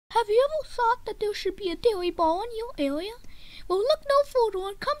Have you ever thought that there should be a dairy bar in your area? Well, look no further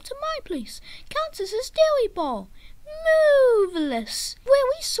and come to my place, Cowntess's Dairy Bar. Moovelous, where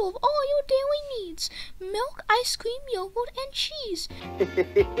we solve all your dairy needs. Milk, ice cream, yogurt, and cheese.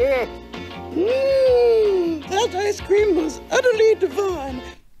 That ice cream was utterly divine.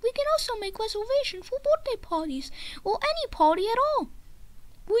 We can also make reservations for birthday parties or any party at all.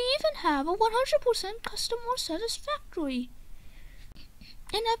 We even have a 100% customer satisfactory.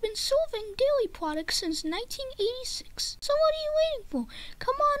 And I've been serving dairy products since 1986. So what are you waiting for?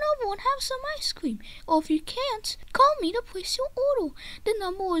 Come on over and have some ice cream. Or if you can't, call me to place your order. The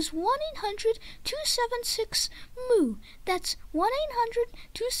number is 1-800-276-MOO. That's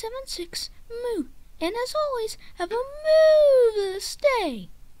 1-800-276-MOO. And as always, have a moveless day.